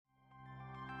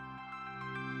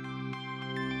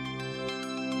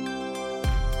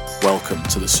Welcome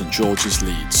to the St. George's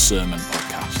Leeds Sermon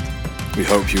Podcast. We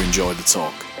hope you enjoy the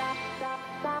talk.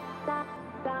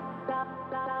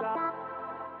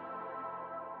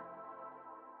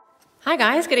 Hi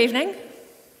guys, good evening.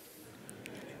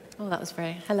 Oh, that was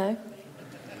very, hello.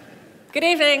 Good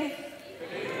evening.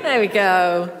 There we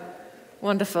go.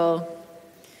 Wonderful.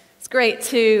 It's great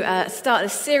to start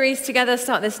this series together,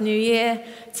 start this new year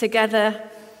together,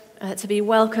 to be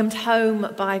welcomed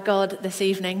home by God this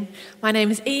evening. My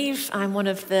name is Eve. I'm one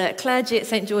of the clergy at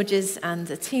St. George's and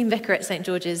a team vicar at St.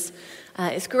 George's.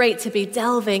 It's great to be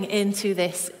delving into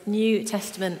this New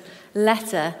Testament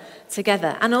letter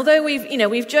together. And although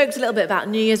we've joked a little bit about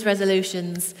New Year's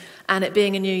resolutions and it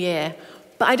being a new year,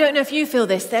 but I don't know if you feel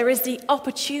this, there is the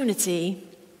opportunity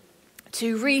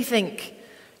to rethink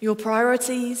your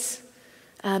priorities,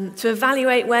 to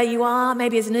evaluate where you are,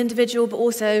 maybe as an individual, but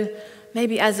also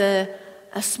maybe as a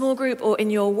small group or in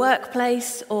your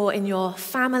workplace or in your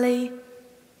family.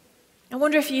 I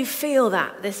wonder if you feel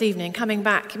that this evening, coming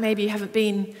back. Maybe you haven't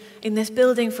been in this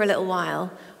building for a little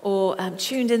while or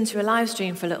tuned into a live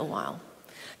stream for a little while.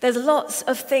 There's lots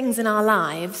of things in our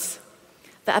lives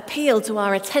that appeal to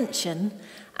our attention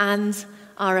and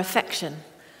our affection.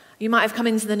 You might have come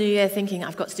into the new year thinking,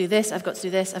 I've got to do this, I've got to do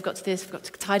this, I've got to do this, I've got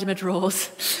to tidy my drawers.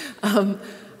 And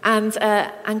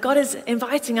God is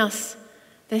inviting us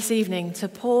this evening to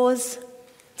pause,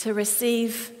 to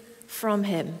receive from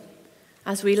him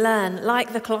as we learn,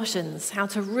 like the Colossians, how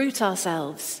to root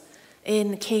ourselves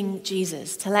in King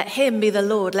Jesus, to let him be the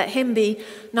Lord, let him be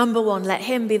number one, let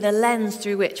him be the lens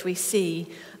through which we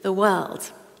see the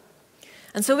world.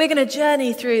 And so we're going to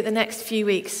journey through the next few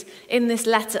weeks in this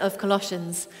letter of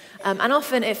Colossians. And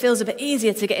often it feels a bit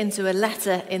easier to get into a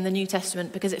letter in the New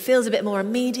Testament because it feels a bit more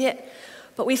immediate.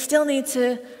 But we still need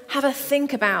to have a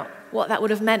think about what that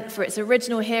would have meant for its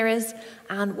original hearers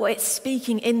and what it's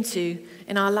speaking into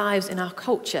in our lives, in our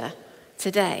culture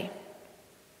today.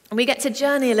 And we get to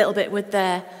journey a little bit with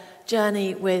their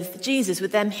journey with Jesus,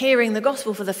 with them hearing the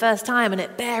gospel for the first time and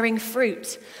it bearing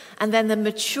fruit, and then the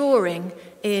maturing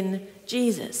in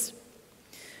Jesus.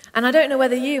 And I don't know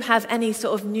whether you have any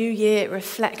sort of New Year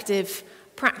reflective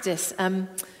practice.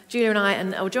 Julia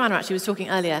and I, Joanna actually was talking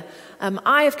earlier,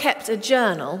 I have kept a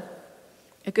journal,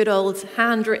 a good old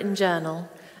handwritten journal,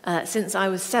 since I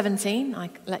was 17. I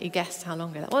let you guess how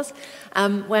long ago that was,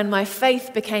 when my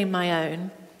faith became my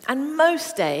own. And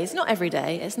most days, not every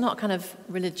day, it's not kind of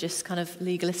religious, kind of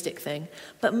legalistic thing,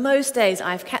 but most days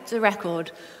I've kept a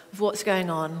record of what's going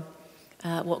on,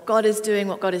 what God is doing,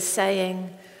 what God is saying,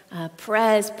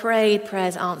 prayers prayed,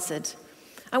 prayers answered.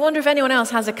 I wonder if anyone else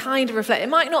has a kind of reflect. It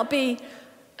might not be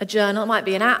a journal, it might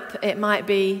be an app, it might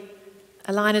be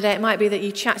a line a day, it might be that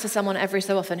you chat to someone every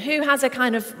so often. Who has a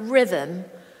kind of rhythm,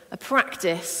 a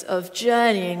practice of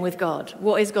journeying with God?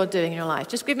 What is God doing in your life?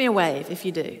 Just give me a wave if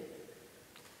you do.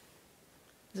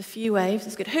 There's a few waves,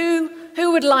 that's good. Who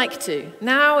would like to?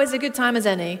 Now is a good time as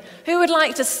any. Who would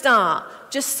like to start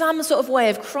just some sort of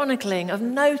way of chronicling, of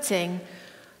noting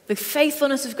the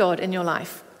faithfulness of God in your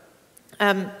life?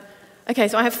 Okay,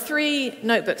 so I have 3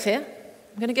 notebooks here.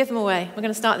 I'm going to give them away. We're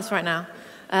going to start this right now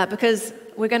because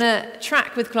we're going to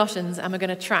track with Colossians and we're going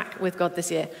to track with God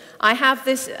this year. I have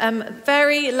this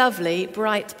very lovely,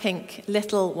 bright pink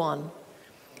little one.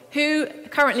 Who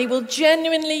currently will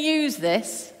genuinely use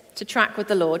this to track with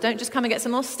the Lord? Don't just come and get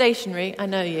some more stationery. I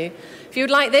know you. If you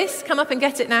would like this, come up and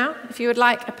get it now. If you would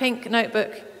like a pink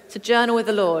notebook to journal with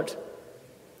the Lord,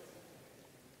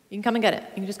 you can come and get it.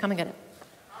 You can just come and get it.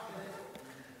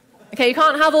 Okay, you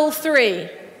can't have all 3.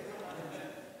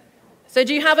 So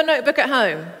do you have a notebook at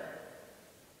home?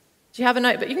 Do you have a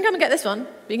notebook? You can come and get this one,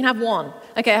 but you can have one.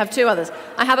 Okay, I have 2 others.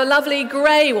 I have a lovely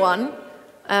grey one,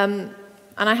 and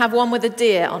I have one with a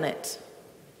deer on it.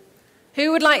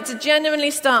 Who would like to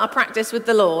genuinely start a practice with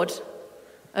the Lord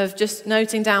of just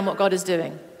noting down what God is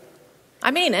doing?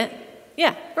 I mean it.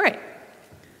 Yeah, great.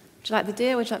 Would you like the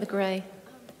deer or would you like the grey?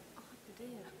 The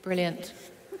deer. Brilliant.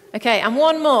 Okay, and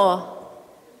one more.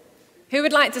 Who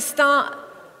would like to start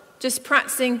just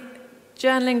practicing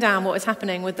journaling down what is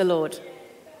happening with the Lord?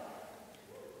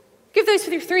 Give those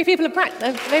 3 people a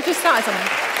practice. They've just started something.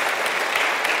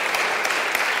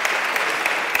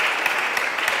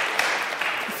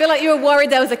 I feel like you were worried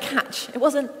there was a catch. It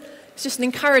wasn't. It's just an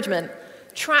encouragement.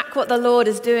 Track what the Lord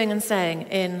is doing and saying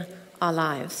in our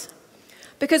lives.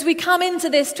 Because we come into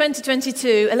this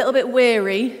 2022 a little bit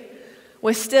weary.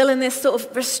 We're still in this sort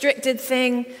of restricted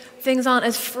thing. Things aren't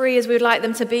as free as we would like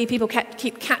them to be. People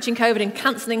keep catching COVID and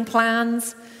cancelling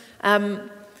plans.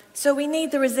 So we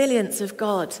need the resilience of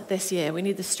God this year. We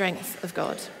need the strength of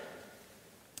God.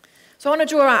 So I want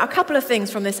to draw out a couple of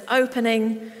things from this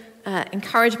opening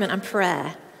encouragement and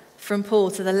prayer from Paul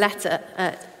to the letter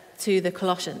to the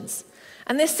Colossians.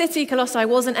 And this city, Colossae,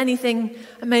 wasn't anything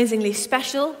amazingly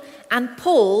special. And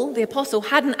Paul, the apostle,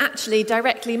 hadn't actually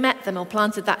directly met them or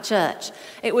planted that church.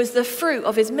 It was the fruit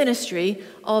of his ministry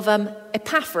of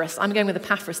Epaphras. I'm going with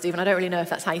Epaphras, Stephen. I don't really know if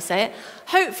that's how you say it.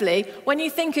 Hopefully, when you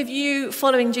think of you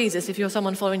following Jesus, if you're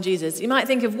someone following Jesus, you might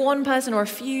think of one person or a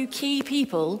few key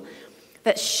people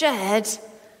that shared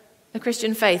the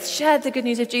Christian faith, shared the good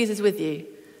news of Jesus with you.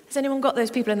 Has anyone got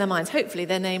those people in their minds? Hopefully,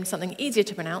 they're named something easier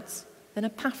to pronounce than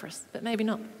Epaphras, but maybe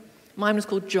not. Mine was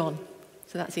called John.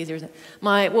 So that's easier, isn't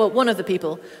it? One of the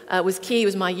people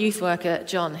was my youth worker,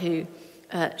 John, who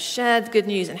shared the good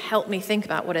news and helped me think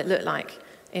about what it looked like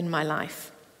in my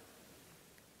life.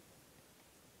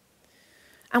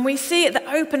 And we see at the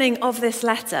opening of this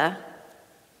letter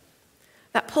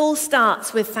that Paul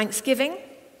starts with thanksgiving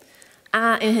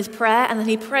in his prayer, and then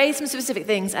he prays some specific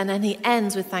things, and then he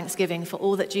ends with thanksgiving for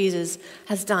all that Jesus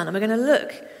has done. And we're going to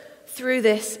look through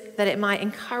this that it might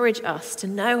encourage us to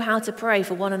know how to pray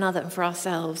for one another and for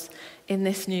ourselves in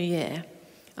this new year,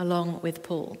 along with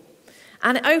Paul.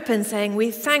 And it opens saying,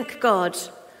 we thank God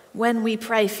when we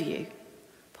pray for you,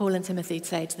 Paul and Timothy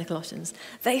say to the Colossians.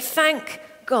 They thank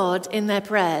God in their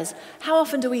prayers. How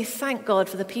often do we thank God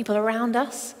for the people around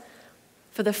us,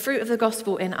 for the fruit of the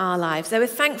gospel in our lives? They were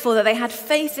thankful that they had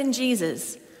faith in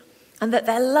Jesus and that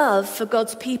their love for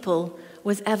God's people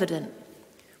was evident.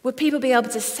 Would people be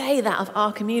able to say that of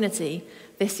our community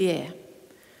this year?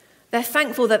 They're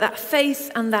thankful that that faith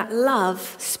and that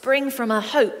love spring from a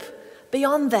hope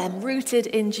beyond them, rooted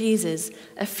in Jesus,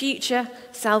 a future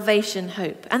salvation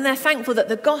hope. And they're thankful that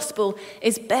the gospel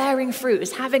is bearing fruit,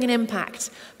 is having an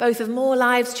impact, both of more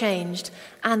lives changed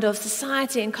and of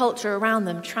society and culture around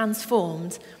them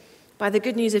transformed by the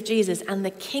good news of Jesus and the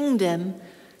kingdom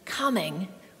coming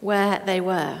where they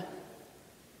were.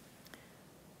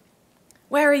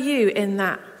 Where are you in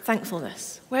that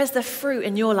thankfulness? Where's the fruit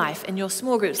in your life, in your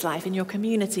small group's life, in your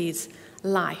community's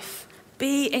life?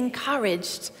 Be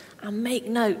encouraged and make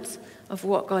note of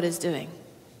what God is doing.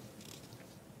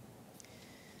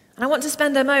 And I want to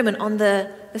spend a moment on the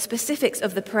specifics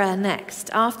of the prayer next,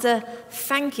 after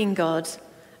thanking God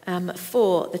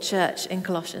for the church in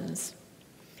Colossians.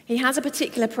 He has a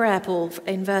particular prayer, Paul,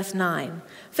 in verse 9.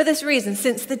 For this reason,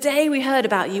 since the day we heard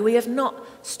about you, we have not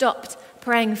stopped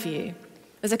praying for you.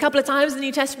 There's a couple of times in the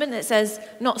New Testament that says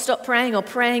not stop praying or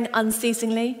praying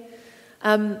unceasingly.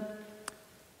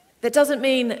 That doesn't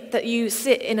mean that you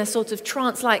sit in a sort of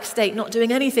trance-like state, not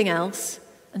doing anything else,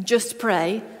 and just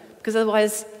pray, because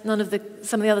otherwise some of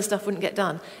the other stuff wouldn't get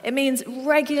done. It means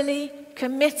regularly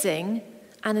committing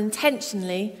and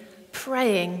intentionally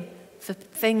praying for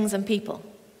things and people.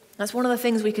 That's one of the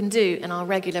things we can do in our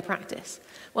regular practice.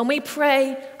 When we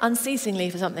pray unceasingly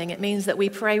for something, it means that we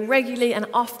pray regularly and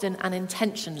often and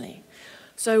intentionally.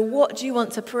 So what do you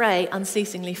want to pray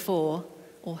unceasingly for,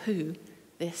 or who,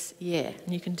 this year?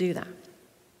 And you can do that.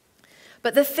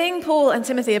 But the thing Paul and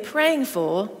Timothy are praying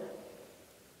for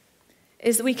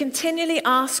is that we continually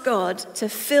ask God to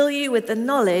fill you with the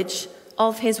knowledge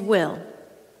of his will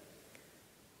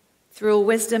through all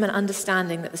wisdom and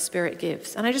understanding that the Spirit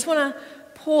gives. And I just want to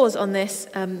pause on this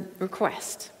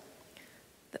request.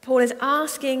 That Paul is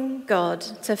asking God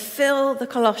to fill the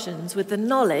Colossians with the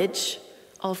knowledge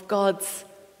of God's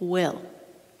will.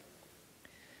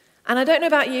 And I don't know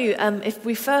about you, if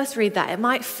we first read that, it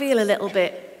might feel a little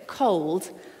bit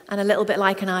cold and a little bit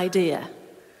like an idea.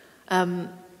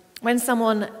 When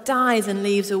someone dies and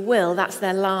leaves a will, that's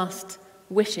their last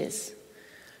wishes.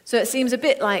 So it seems a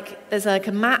bit like there's like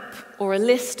a map or a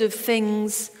list of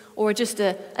things or just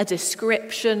a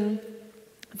description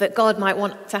that God might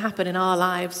want to happen in our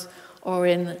lives or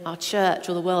in our church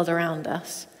or the world around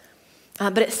us.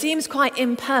 But it seems quite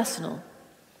impersonal.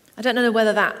 I don't know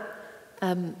whether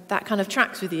that kind of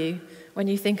tracks with you when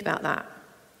you think about that.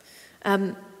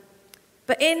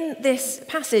 But in this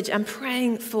passage, I'm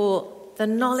praying for the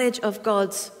knowledge of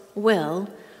God's will.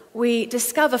 We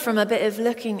discover from a bit of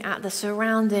looking at the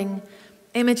surrounding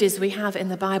images we have in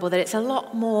the Bible that it's a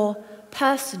lot more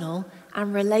personal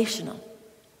and relational.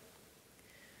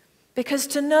 Because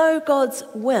to know God's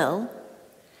will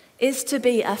is to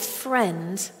be a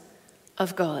friend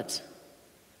of God,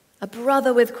 a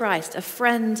brother with Christ, a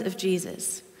friend of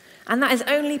Jesus. And that is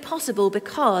only possible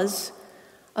because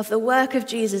of the work of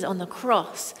Jesus on the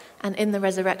cross and in the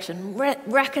resurrection,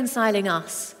 reconciling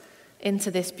us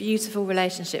into this beautiful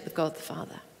relationship with God the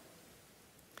Father.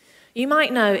 You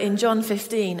might know in John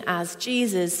 15, as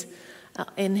Jesus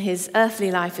in his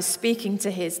earthly life is speaking to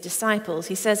his disciples,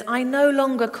 he says, I no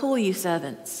longer call you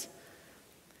servants,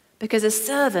 because a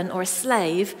servant or a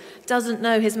slave doesn't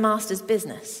know his master's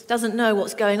business, doesn't know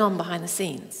what's going on behind the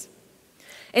scenes.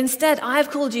 Instead, I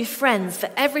have called you friends, for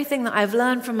everything that I have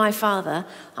learned from my Father,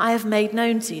 I have made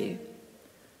known to you.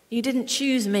 You didn't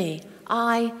choose me,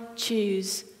 I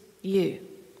choose you.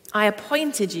 I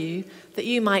appointed you that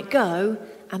you might go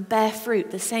and bear fruit,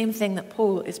 the same thing that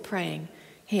Paul is praying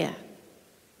here.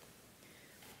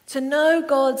 To know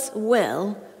God's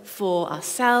will for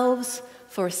ourselves,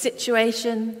 for a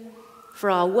situation, for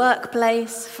our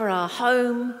workplace, for our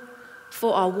home,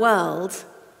 for our world,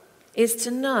 is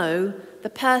to know the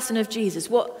person of Jesus,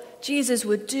 what Jesus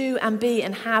would do and be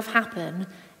and have happen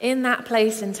in that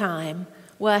place and time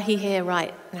were he here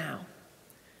right now.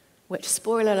 Which,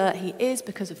 spoiler alert, he is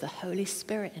because of the Holy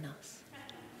Spirit in us.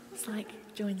 It's like,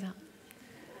 joins up.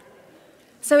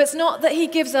 So it's not that he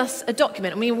gives us a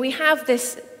document. I mean, we have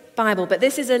this Bible, but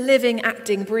this is a living,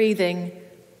 acting, breathing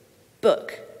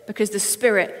book because the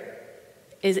Spirit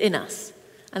is in us.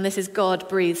 And this is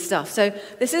God-breathed stuff. So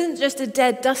this isn't just a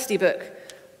dead, dusty book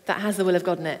that has the will of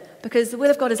God in it, because the will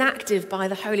of God is active by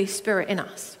the Holy Spirit in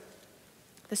us,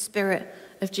 the Spirit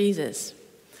of Jesus.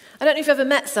 I don't know if you've ever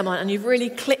met someone and you've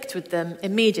really clicked with them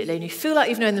immediately and you feel like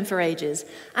you've known them for ages,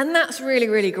 and that's really,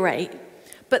 really great.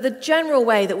 But the general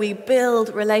way that we build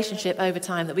relationship over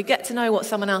time, that we get to know what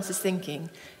someone else is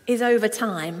thinking, is over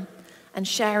time and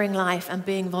sharing life and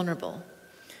being vulnerable.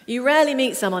 You rarely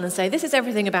meet someone and say, this is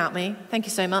everything about me, thank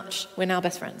you so much, we're now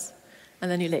best friends. And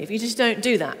then you leave. You just don't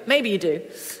do that. Maybe you do.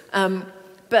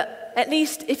 But at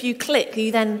least if you click,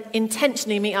 you then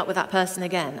intentionally meet up with that person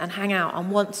again and hang out and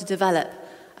want to develop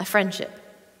a friendship.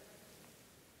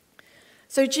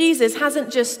 So Jesus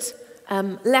hasn't just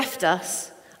left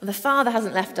us, the Father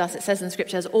hasn't left us, it says in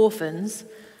Scripture, as orphans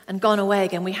and gone away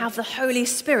again. We have the Holy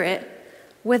Spirit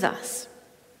with us.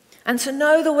 And to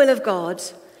know the will of God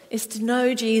is to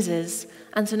know Jesus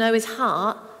and to know his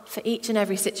heart for each and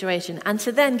every situation, and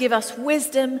to then give us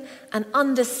wisdom and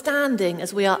understanding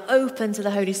as we are open to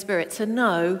the Holy Spirit to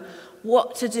know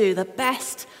what to do, the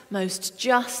best, most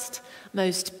just,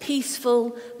 most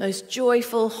peaceful, most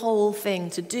joyful, whole thing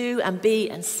to do and be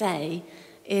and say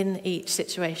in each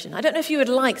situation. I don't know if you would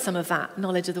like some of that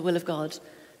knowledge of the will of God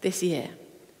this year.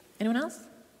 Anyone else?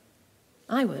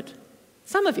 I would.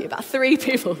 Some of you, about 3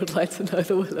 people, would like to know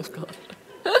the will of God.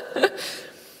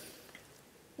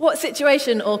 What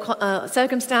situation or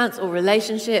circumstance or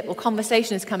relationship or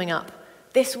conversation is coming up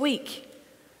this week?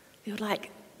 You're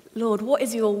like, Lord, what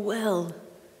is your will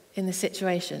in this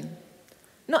situation?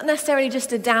 Not necessarily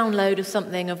just a download of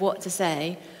something of what to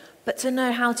say, but to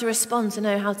know how to respond, to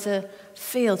know how to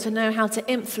feel, to know how to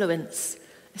influence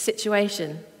a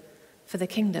situation for the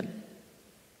kingdom.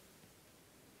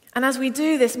 And as we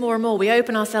do this more and more, we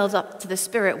open ourselves up to the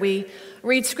Spirit. We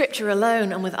read Scripture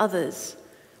alone and with others.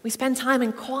 We spend time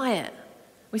in quiet.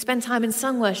 We spend time in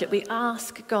sung worship. We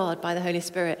ask God by the Holy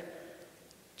Spirit,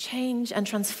 change and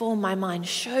transform my mind.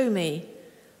 Show me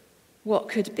what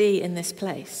could be in this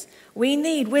place. We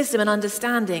need wisdom and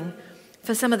understanding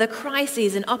for some of the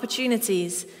crises and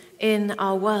opportunities in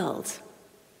our world,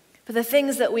 for the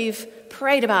things that we've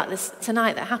prayed about this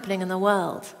tonight that are happening in the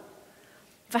world,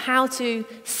 for how to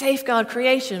safeguard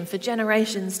creation for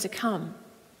generations to come,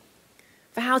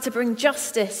 for how to bring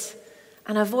justice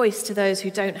and a voice to those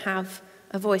who don't have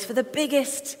a voice. For the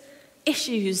biggest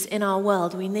issues in our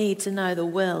world, we need to know the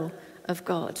will of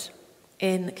God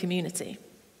in the community.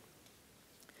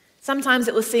 Sometimes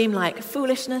it will seem like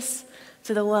foolishness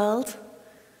to the world,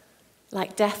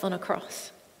 like death on a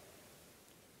cross.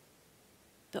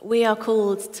 But we are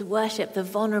called to worship the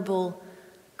vulnerable,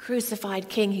 crucified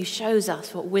King who shows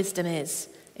us what wisdom is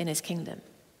in his kingdom.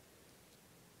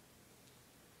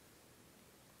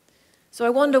 So I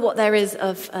wonder what there is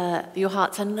of your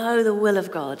heart to know the will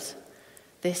of God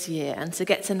this year and to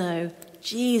get to know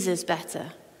Jesus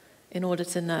better in order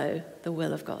to know the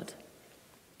will of God.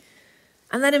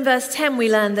 And then in verse 10 we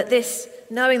learn that this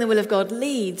knowing the will of God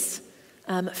leads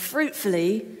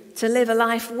fruitfully to live a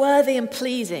life worthy and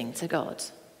pleasing to God.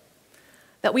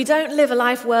 That we don't live a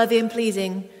life worthy and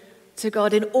pleasing to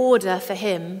God in order for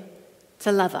him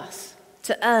to love us,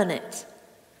 to earn it.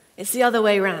 It's the other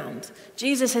way around.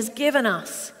 Jesus has given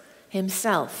us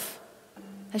himself,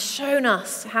 has shown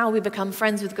us how we become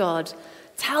friends with God,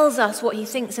 tells us what he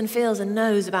thinks and feels and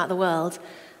knows about the world,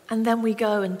 and then we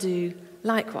go and do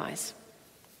likewise.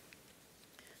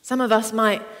 Some of us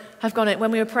might have gone,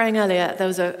 when we were praying earlier, there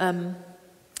was a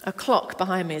clock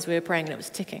behind me as we were praying and it was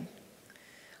ticking.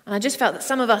 And I just felt that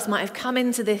some of us might have come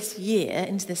into this year,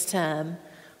 into this term,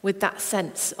 with that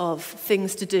sense of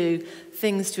things to do,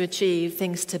 things to achieve,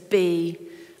 things to be,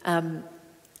 and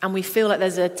we feel like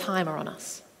there's a timer on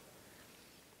us.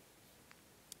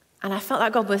 And I felt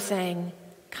like God was saying,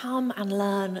 come and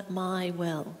learn my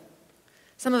will.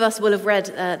 Some of us will have read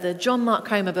the John Mark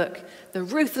Comer book, The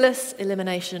Ruthless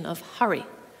Elimination of Hurry.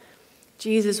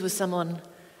 Jesus was someone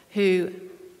who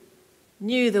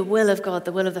knew the will of God,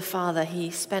 the will of the Father. He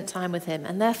spent time with him,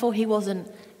 and therefore he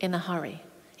wasn't in a hurry.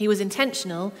 He was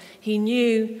intentional. He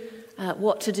knew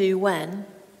what to do when.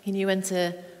 He knew when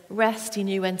to rest. He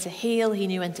knew when to heal. He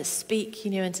knew when to speak. He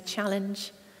knew when to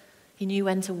challenge. He knew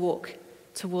when to walk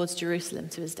towards Jerusalem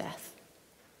to his death.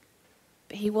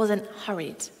 But he wasn't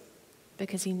hurried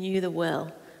because he knew the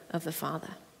will of the Father.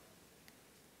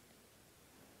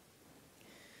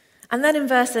 And then in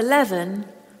verse 11,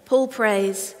 Paul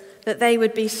prays that they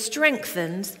would be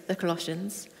strengthened, the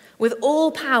Colossians, with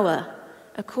all power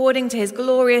according to his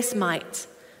glorious might,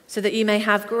 so that you may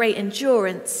have great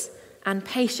endurance and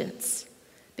patience,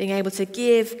 being able to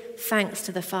give thanks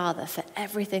to the Father for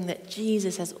everything that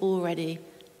Jesus has already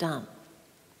done.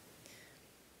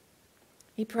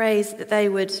 He prays that they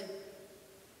would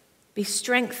be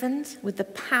strengthened with the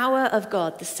power of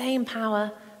God, the same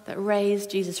power that raised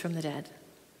Jesus from the dead,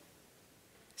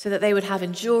 so that they would have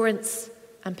endurance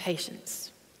and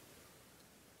patience.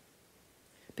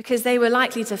 Because they were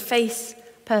likely to face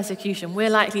persecution. We're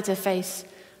likely to face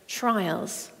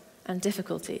trials and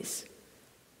difficulties.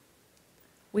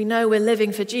 We know we're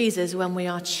living for Jesus when we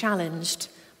are challenged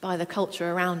by the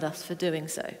culture around us for doing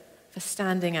so, for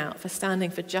standing out, for standing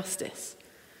for justice,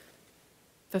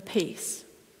 for peace,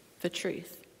 for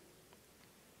truth.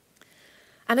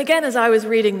 And again, as I was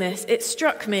reading this, it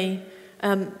struck me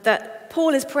that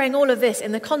Paul is praying all of this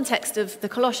in the context of the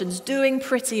Colossians doing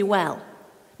pretty well,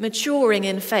 maturing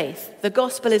in faith. The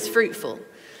gospel is fruitful.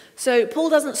 So Paul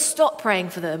doesn't stop praying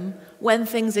for them when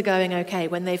things are going okay,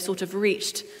 when they've sort of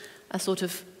reached a sort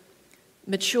of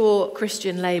mature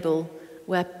Christian label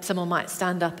where someone might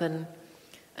stand up and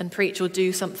preach or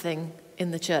do something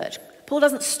in the church. Paul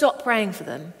doesn't stop praying for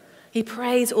them. He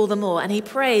prays all the more, and he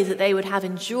prays that they would have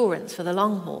endurance for the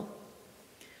long haul.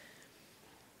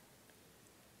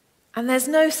 And there's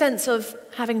no sense of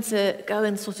having to go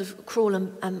and sort of crawl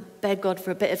and beg God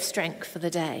for a bit of strength for the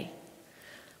day.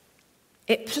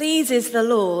 It pleases the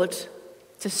Lord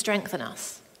to strengthen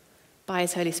us by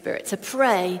his Holy Spirit, to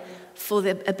pray for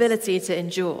the ability to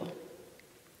endure.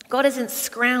 God isn't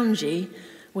scroungy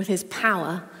with his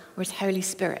power or his Holy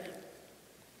Spirit.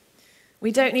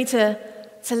 We don't need to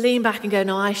lean back and go,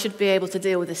 no, I should be able to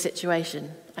deal with this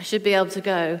situation. I should be able to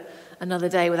go another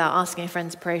day without asking a friend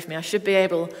to pray for me. I should be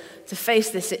able to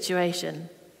face this situation.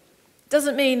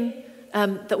 Doesn't mean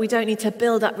that we don't need to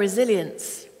build up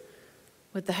resilience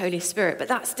with the Holy Spirit, but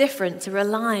that's different to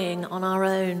relying on our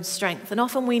own strength. And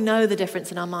often we know the difference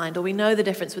in our mind, or we know the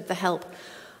difference with the help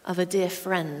of a dear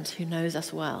friend who knows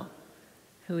us well,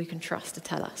 who we can trust to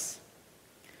tell us.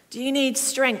 Do you need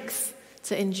strength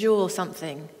to endure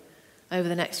something over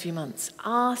the next few months?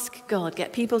 Ask God,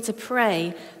 get people to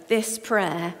pray this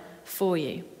prayer for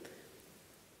you.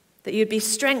 That you'd be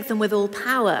strengthened with all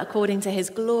power according to his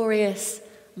glorious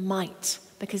might,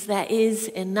 because there is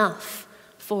enough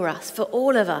for us, for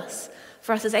all of us,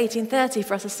 for us as 1830,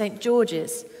 for us as St.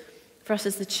 George's, for us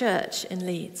as the church in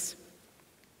Leeds.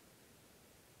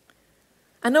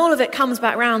 And all of it comes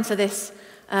back round to this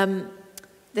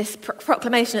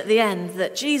proclamation at the end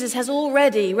that Jesus has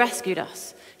already rescued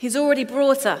us. He's already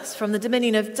brought us from the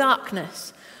dominion of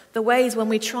darkness, the ways when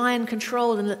we try and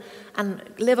control and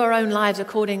live our own lives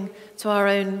according to our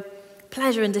own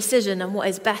pleasure and decision and what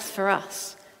is best for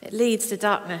us. It leads to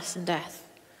darkness and death.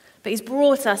 But he's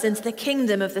brought us into the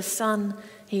kingdom of the Son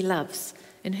he loves,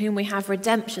 in whom we have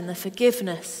redemption, the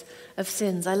forgiveness of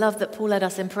sins. I love that Paul led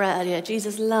us in prayer earlier.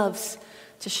 Jesus loves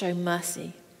to show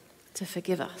mercy, to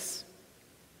forgive us.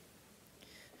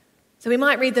 So we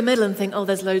might read the middle and think, oh,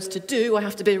 there's loads to do. I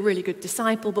have to be a really good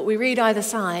disciple. But we read either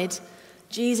side.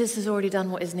 Jesus has already done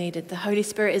what is needed. The Holy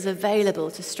Spirit is available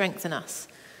to strengthen us,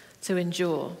 to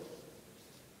endure.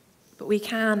 But we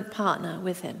can partner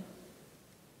with him.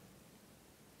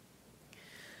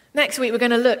 Next week, we're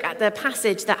going to look at the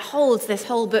passage that holds this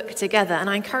whole book together, and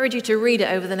I encourage you to read it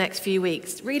over the next few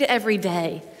weeks. Read it every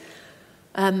day.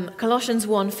 Colossians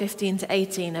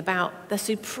 1:15-18, about the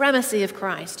supremacy of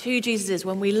Christ, who Jesus is.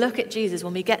 When we look at Jesus,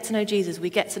 when we get to know Jesus, we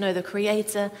get to know the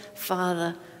Creator,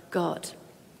 Father, God.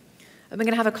 And we're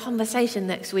going to have a conversation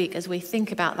next week as we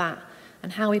think about that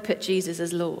and how we put Jesus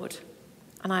as Lord.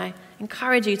 And I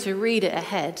encourage you to read it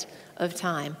ahead of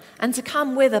time and to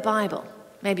come with a Bible.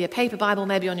 Maybe a paper Bible,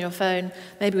 maybe on your phone,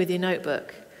 maybe with your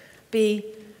notebook. Be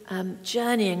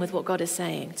journeying with what God is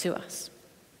saying to us.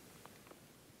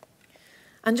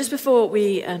 And just before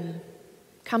we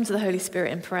come to the Holy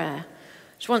Spirit in prayer,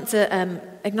 just want to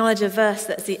acknowledge a verse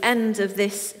that's the end of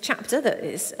this chapter that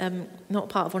is not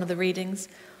part of one of the readings,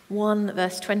 1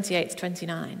 verse 28 to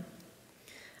 29.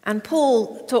 And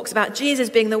Paul talks about Jesus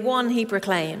being the one he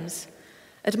proclaims,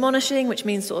 admonishing, which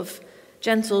means sort of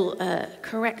gentle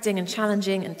correcting and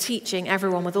challenging and teaching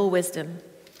everyone with all wisdom,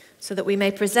 so that we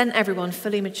may present everyone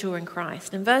fully mature in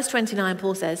Christ. In verse 29,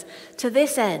 Paul says, to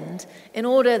this end, in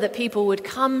order that people would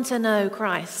come to know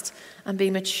Christ and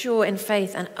be mature in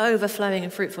faith and overflowing in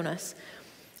fruitfulness,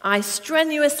 I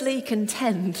strenuously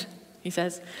contend, he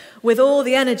says, with all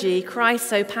the energy Christ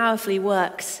so powerfully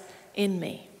works in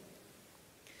me.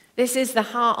 This is the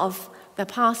heart of the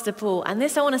Pastor Paul, and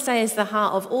this I want to say is the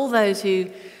heart of all those who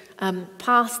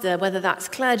pastor, whether that's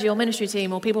clergy or ministry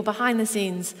team or people behind the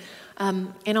scenes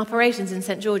in operations in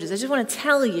St. George's. I just want to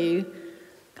tell you,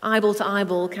 eyeball to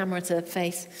eyeball, camera to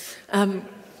face,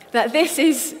 that this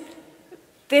is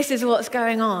what's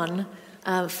going on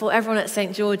for everyone at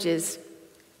St. George's.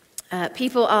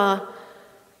 People are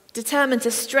determined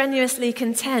to strenuously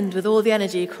contend with all the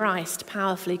energy Christ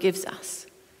powerfully gives us.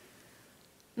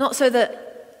 Not so that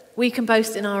we can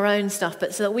boast in our own stuff,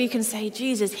 but so that we can say,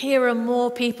 Jesus, here are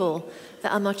more people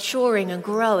that are maturing and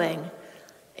growing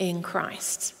in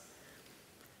Christ.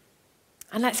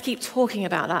 And let's keep talking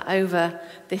about that over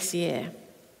this year.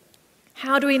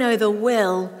 How do we know the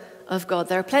will of God?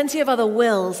 There are plenty of other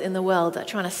wills in the world that are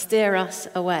trying to steer us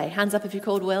away. Hands up if you're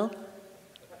called Will.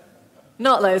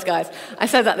 Not those guys. I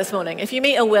said that this morning. If you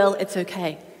meet a Will, it's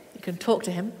okay. You can talk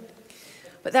to him.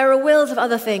 But there are wills of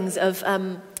other things, of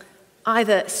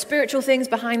either spiritual things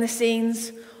behind the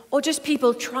scenes or just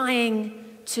people trying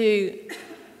to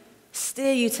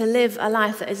steer you to live a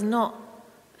life that is not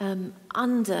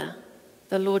under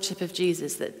the lordship of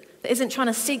Jesus, that isn't trying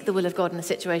to seek the will of God in a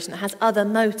situation, that has other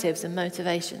motives and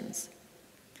motivations.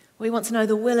 We want to know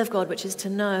the will of God, which is to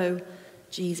know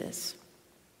Jesus.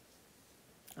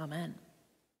 Amen.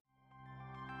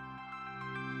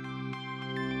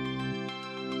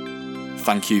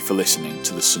 Thank you for listening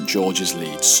to the St. George's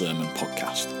Leeds Sermon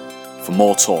Podcast. For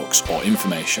more talks or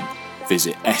information,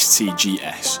 visit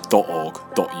stgs.org.uk.